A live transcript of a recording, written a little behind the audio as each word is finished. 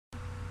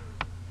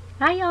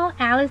Hi y'all,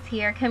 Alice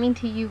here coming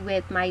to you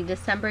with my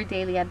December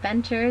daily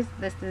adventures.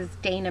 This is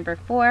day number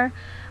 4.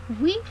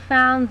 We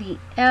found the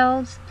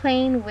elves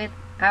playing with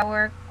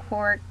our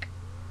cork,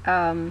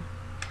 not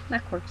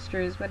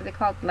corkscrews, what are they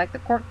called? Like the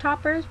cork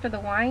toppers for the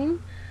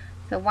wine.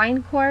 So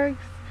wine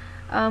corks.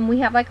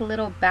 We have like a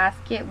little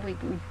basket we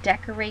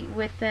decorate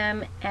with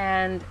them,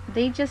 and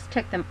they just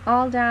took them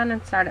all down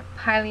and started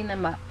piling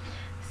them up.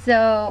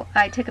 So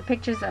I took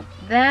pictures of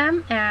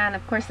them and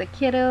of course the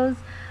kiddos.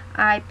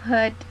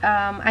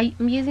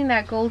 I'm using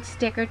that gold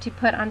sticker to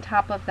put on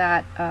top of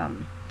that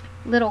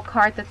little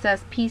card that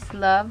says peace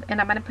love,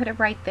 and I'm going to put it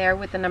right there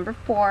with the number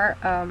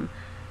 4,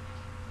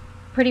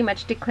 pretty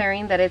much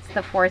declaring that it's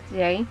the 4th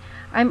day.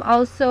 I'm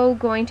also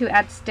going to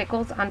add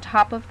stickles on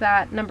top of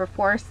that number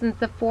 4. Since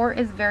the 4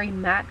 is very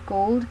matte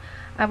gold,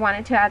 I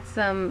wanted to add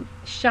some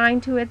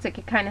shine to it so it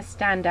could kind of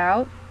stand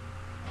out.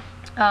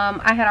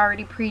 I had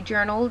already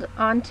pre-journaled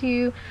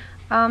onto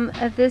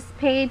this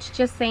page,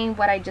 just saying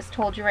what I just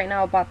told you right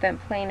now about them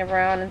playing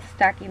around and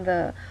stacking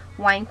the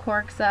wine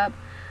corks up.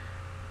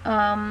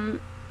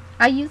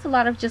 I use a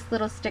lot of just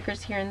little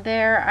stickers here and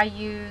there. I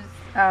use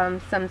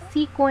some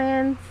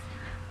sequins.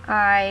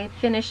 I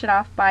finish it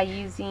off by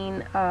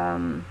using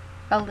a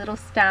little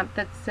stamp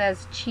that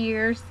says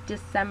Cheers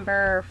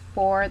December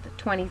 4th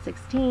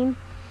 2016,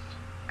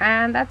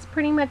 and that's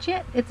pretty much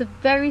it. It's a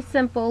very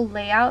simple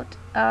layout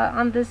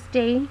on this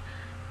day,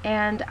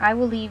 and I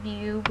will leave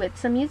you with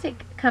some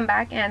music. Come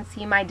back and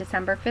see my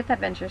December 5th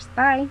adventures.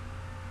 Bye!